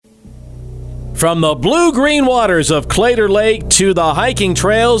From the blue-green waters of Claytor Lake to the hiking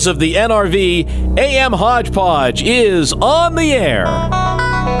trails of the NRV, AM Hodgepodge is on the air.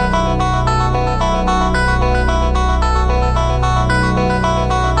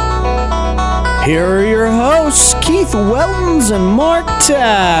 Here are your hosts, Keith Weltons and Mark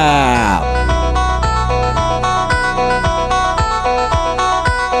Tapp.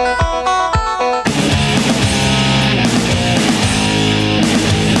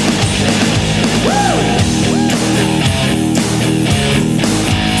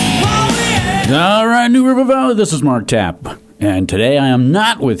 All right, New River Valley, this is Mark Tapp. And today I am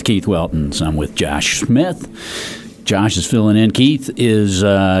not with Keith Weltons. I'm with Josh Smith. Josh is filling in. Keith is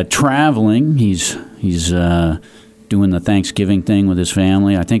traveling. He's doing the Thanksgiving thing with his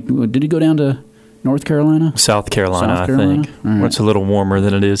family. I think, did he go down to North Carolina? South Carolina, I think. Right. Where it's a little warmer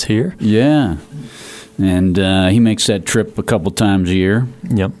than it is here. Yeah. And he makes that trip a couple times a year.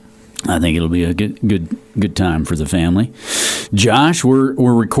 Yep. I think it'll be a good time for the family. Josh, we're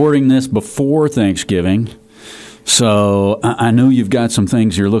recording this before Thanksgiving, so I know you've got some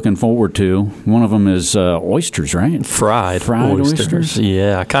things you're looking forward to. One of them is oysters, right? Fried oysters.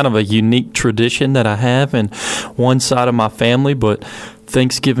 Yeah, kind of a unique tradition that I have in one side of my family, but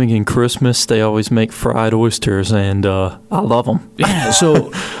Thanksgiving and Christmas, they always make fried oysters, and I love them. Yeah.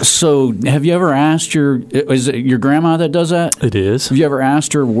 So have you ever asked is it your grandma that does that? It is. Have you ever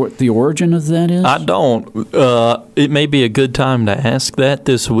asked her what the origin of that is? I don't. It may be a good time to ask that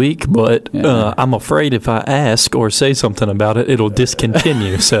this week, but I'm afraid if I ask or say something about it, it'll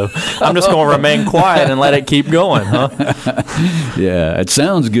discontinue. So I'm just going to remain quiet and let it keep going, huh? Yeah, it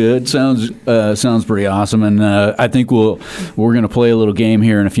sounds good. Sounds pretty awesome, and I think we're going to play a little game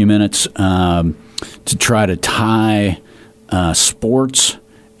here in a few minutes to try to tie sports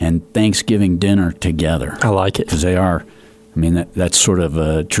and Thanksgiving dinner together. I like it. Because they are, I mean, that's sort of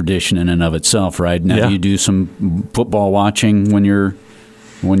a tradition in and of itself, right? Now, you do some football watching when you're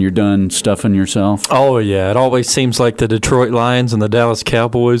done stuffing yourself? Oh, yeah. It always seems like the Detroit Lions and the Dallas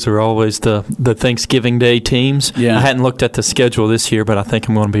Cowboys are always the Thanksgiving Day teams. Yeah. I hadn't looked at the schedule this year, but I think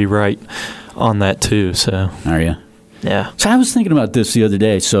I'm going to be right on that too. So. Are you? Yeah. So I was thinking about this the other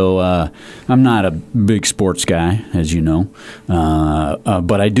day. So I'm not a big sports guy, as you know,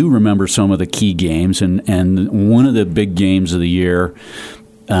 but I do remember some of the key games. And one of the big games of the year,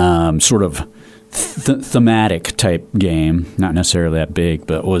 sort of thematic type game, not necessarily that big,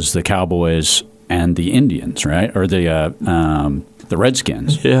 but was the Cowboys and the Indians, right? Or the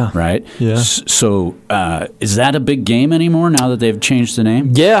Redskins, right? Yeah. So is that a big game anymore now that they've changed the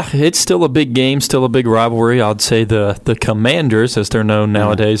name? Yeah, it's still a big game, still a big rivalry. I'd say the Commanders, as they're known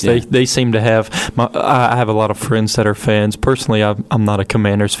nowadays, they seem to have I have a lot of friends that are fans. Personally, I'm not a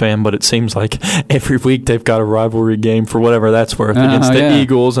Commanders fan, but it seems like every week they've got a rivalry game for whatever that's worth against the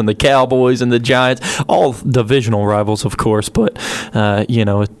Eagles and the Cowboys and the Giants, all divisional rivals, of course. But to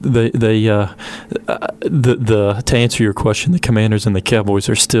answer your question, the Commanders and the Cowboys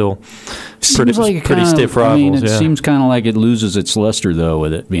are still pretty stiff rivals. I mean, it seems kind of like it loses its luster, though,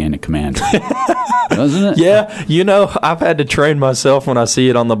 with it being a Commander. Doesn't it? Yeah. I've had to train myself when I see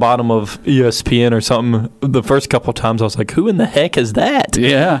it on the bottom of ESPN or something. The first couple of times I was like, who in the heck is that?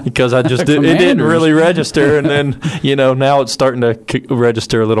 Yeah. Because it didn't really register. And then, now it's starting to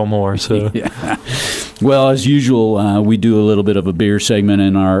register a little more. So. Yeah. Well, as usual, we do a little bit of a beer segment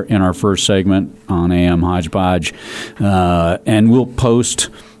in our first segment on AM Hodgepodge. And we'll post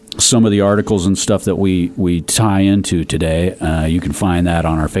some of the articles and stuff that we tie into today. You can find that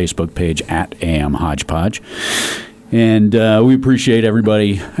on our Facebook page at AM Hodgepodge. And we appreciate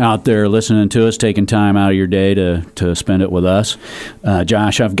everybody out there listening to us, taking time out of your day to spend it with us.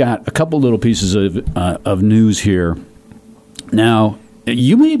 Josh, I've got a couple little pieces of news here. Now,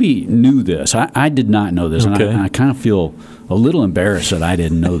 you maybe knew this. I did not know this, okay. And I kind of feel a little embarrassed that I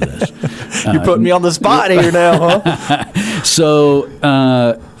didn't know this. You're putting me on the spot here now, huh? So,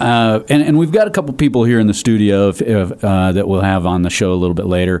 and we've got a couple people here in the studio that we'll have on the show a little bit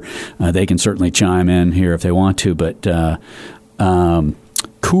later. They can certainly chime in here if they want to. But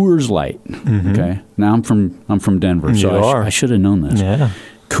Coors Light. Mm-hmm. Okay. Now I'm from Denver, so I should have known this. Yeah.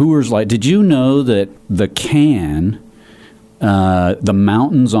 Coors Light. Did you know that the can, the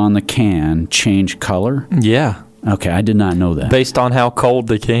mountains on the can change color? Yeah. Okay, I did not know that. Based on how cold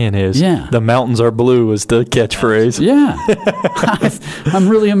the can is. Yeah. The mountains are blue is the catchphrase. Yeah. I'm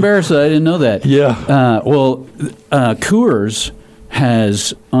really embarrassed that I didn't know that. Yeah. Coors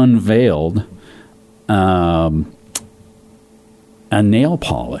has unveiled a nail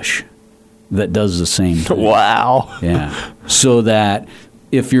polish that does the same thing. Wow. Yeah. So that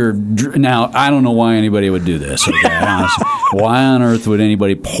if you're now, I don't know why anybody would do this. Okay, honestly. Why on earth would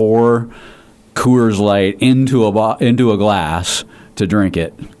anybody pour Coors Light into a glass to drink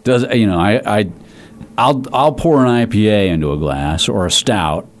it. I'll pour an IPA into a glass or a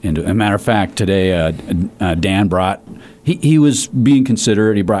stout into. As a matter of fact, today Dan brought. He was being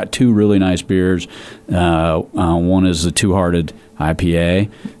considerate. He brought 2 really nice beers. One is the Two Hearted IPA,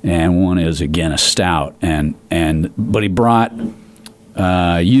 and one is again a stout. But he brought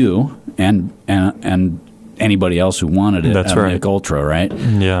you and anybody else who wanted it. That's right. Mick Ultra, right?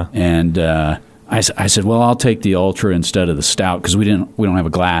 Yeah. And I said, well, I'll take the Ultra instead of the stout because we don't have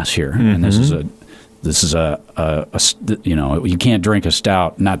a glass here, and this is a you can't drink a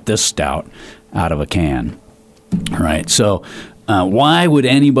stout, not this stout, out of a can. Right. So why would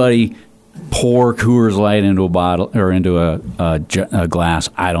anybody pour Coors Light into a bottle or into a glass?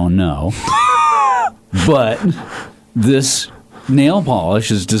 I don't know. But this nail polish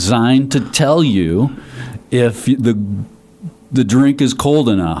is designed to tell you if the drink is cold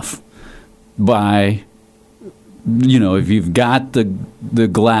enough by, if you've got the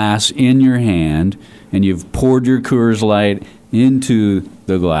glass in your hand and you've poured your Coors Light into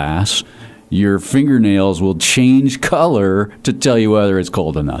the glass, your fingernails will change color to tell you whether it's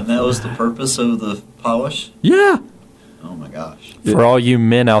cold enough. And that was the purpose of the polish? Yeah. Oh, my gosh. For all you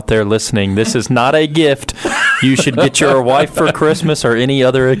men out there listening, this is not a gift you should get your wife for Christmas or any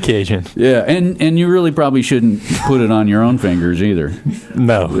other occasion. Yeah, and you really probably shouldn't put it on your own fingers either.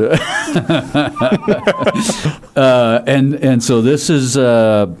 No. And so this is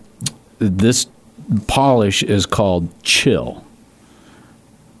this polish is called Chill.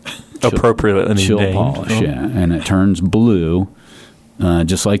 Appropriately Chill named. polish, yeah, and it turns blue,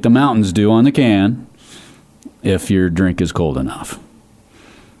 just like the mountains do on the can, if your drink is cold enough.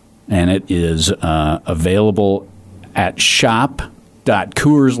 And it is available at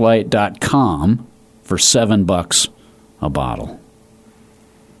shop.coorslight.com for $7 a bottle.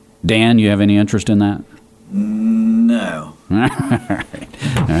 Dan, you have any interest in that? No. All right.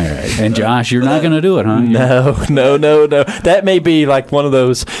 And Josh, you're not going to do it, huh? No. That may be like one of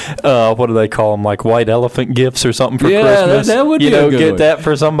those, what do they call them, like white elephant gifts or something for Christmas. That would be a good get one. that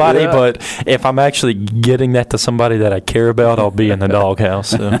for somebody. Yeah. But if I'm actually getting that to somebody that I care about, I'll be in the doghouse.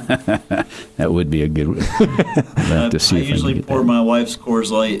 So. That would be a good one. I'd like to see I if usually I can get pour that. my wife's Coors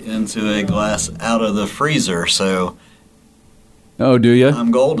Light into a glass out of the freezer, so Oh, do you?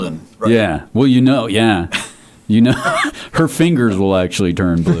 I'm golden. Right? Yeah. Well, yeah. Her fingers will actually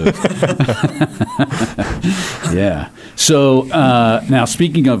turn blue. Yeah. So now,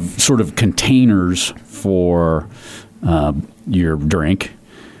 speaking of sort of containers for your drink,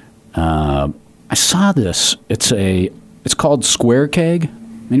 I saw this. It's called Square Keg.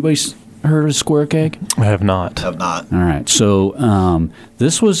 Anybody heard of Square Keg? I have not. Have not. All right. So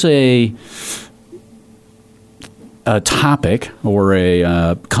this was a topic or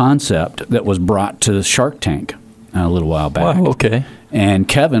a concept that was brought to Shark Tank a little while back. Wow, okay. And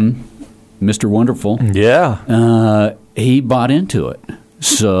Kevin, Mr. Wonderful, Yeah. he bought into it.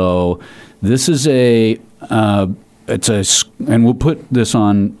 So this is and we'll put this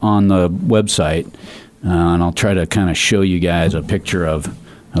on the website, and I'll try to kind of show you guys a picture of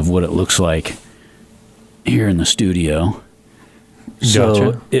what it looks like here in the studio.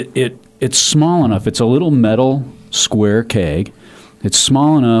 So Gotcha. it's small enough. It's a little metal square keg. It's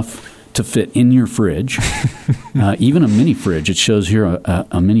small enough to fit in your fridge, even a mini fridge. It shows here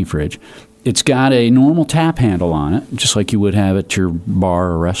a mini fridge. It's got a normal tap handle on it, just like you would have at your bar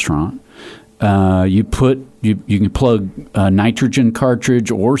or restaurant. You can plug a nitrogen cartridge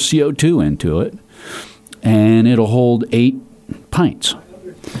or CO2 into it, and it'll hold 8 pints.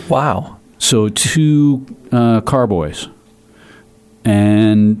 Wow. So 2 carboys.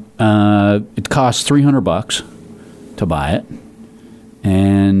 And it costs $300 to buy it,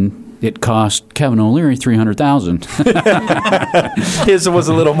 and it cost Kevin O'Leary $300,000. His was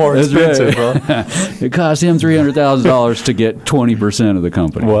a little more expensive, huh? It cost him $300,000 to get 20% of the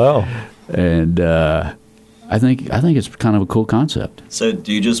company. Wow. And I think it's kind of a cool concept. So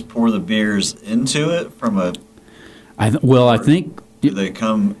do you just pour the beers into it from a? I think. Do they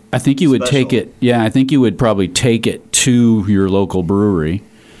come? I think you would special? take it. Yeah, I think you would probably take it to your local brewery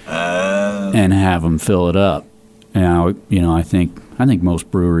and have them fill it up. Now, I think most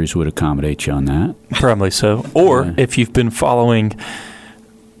breweries would accommodate you on that. Probably so. Or if you've been following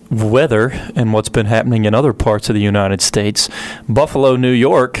weather and what's been happening in other parts of the United States, Buffalo, New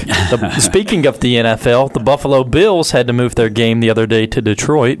York, speaking of the NFL, the Buffalo Bills had to move their game the other day to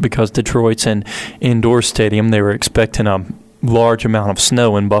Detroit because Detroit's an indoor stadium. They were expecting a large amount of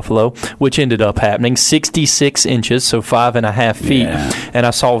snow in Buffalo, which ended up happening, 66 inches, so 5.5 feet. Yeah. And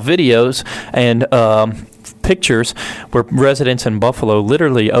I saw videos, and pictures where residents in Buffalo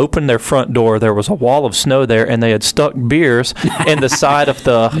literally opened their front door. There was a wall of snow there, and they had stuck beers in the side of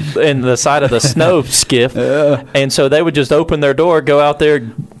the snow skiff, and so they would just open their door, go out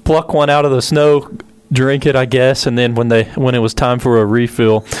there, pluck one out of the snow, drink it, I guess, and then when it was time for a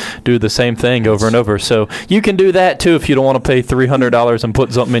refill, do the same thing over and over. So you can do that too if you don't want to pay $300 and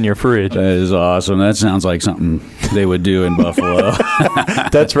put something in your fridge. That is awesome. That sounds like something they would do in Buffalo.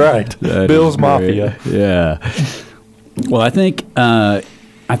 That's right. Bill's Mafia. Yeah. Well, I think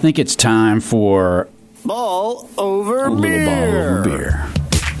it's time for Ball over a little beer. ball over beer.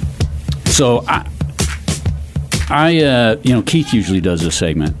 So I Keith usually does this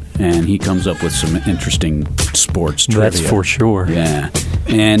segment, and he comes up with some interesting sports trivia. That's for sure. Yeah.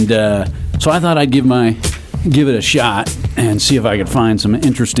 And so I thought I'd give it a shot and see if I could find some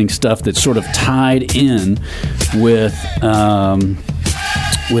interesting stuff that's sort of tied in with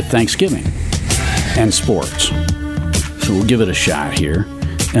Thanksgiving and sports. So we'll give it a shot here.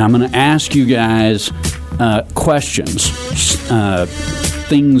 And I'm going to ask you guys questions,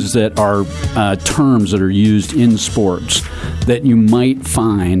 things that are terms that are used in sports that you might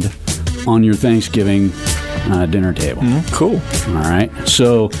find on your Thanksgiving dinner table. Cool. All right.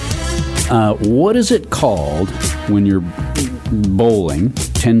 So what is it called when you're bowling,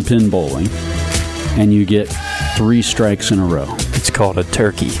 10-pin bowling, and you get 3 strikes in a row? It's called a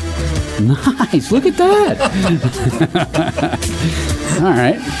turkey. Nice. Look at that. All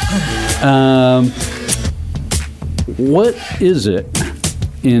right. What is it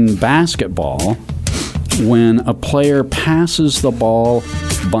in basketball when a player passes the ball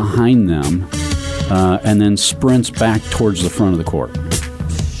behind them and then sprints back towards the front of the court?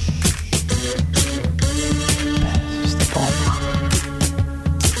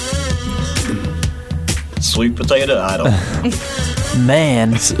 Sweet potato idol.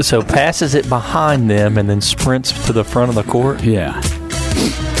 Man, so passes it behind them and then sprints to the front of the court? Yeah.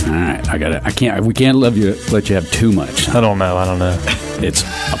 All right. We can't let you have too much. I don't know. It's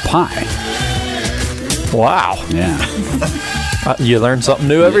a pie. Wow. Yeah. You learn something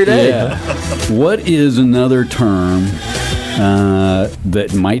new every day. Yeah. What is another term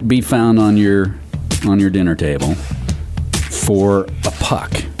that might be found on your dinner table for a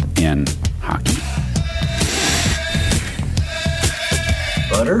puck in hockey?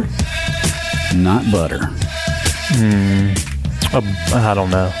 Butter? Not butter. I don't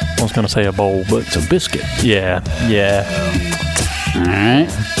know. I was going to say a bowl, but It's a biscuit. yeah. All right.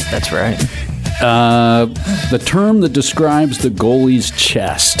 That's right. The term that describes the goalie's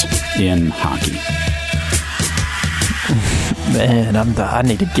chest in hockey. Man, I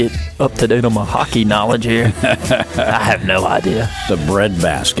need to get up to date on my hockey knowledge here. I have no idea. The bread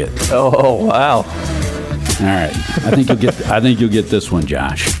basket. Oh wow. All right. I think you'll get this one,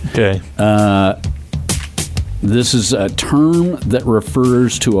 Josh. Okay. This is a term that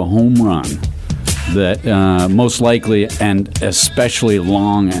refers to a home run that most likely and especially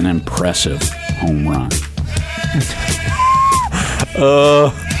long and impressive home run.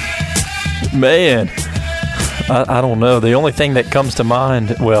 Man, I don't know. The only thing that comes to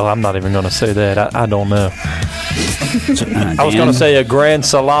mind, well, I'm not even going to say that. I don't know. I was going to say a grand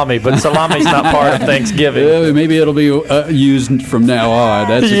salami, but salami's not part of Thanksgiving. Maybe it'll be used from now on.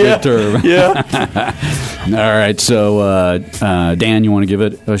 That's a good term. Yeah. All right. So, Dan, you want to give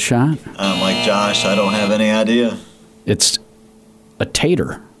it a shot? Like Josh, I don't have any idea. It's a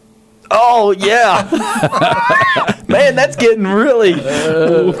tater. Oh, yeah. Man, that's getting really...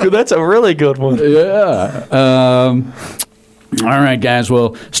 that's a really good one. Yeah. All right, guys.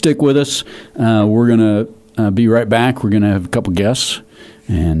 Well, stick with us. We're going to be right back. We're going to have a couple guests,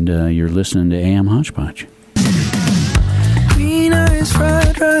 and you're listening to AM Hodgepodge. Green eyes,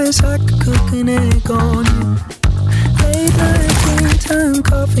 fried rice, I could cook an egg on you. Late night, daytime,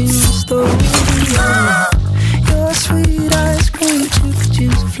 coffee in the stove. Your sweet ice cream, you could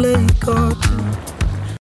use a flake or two.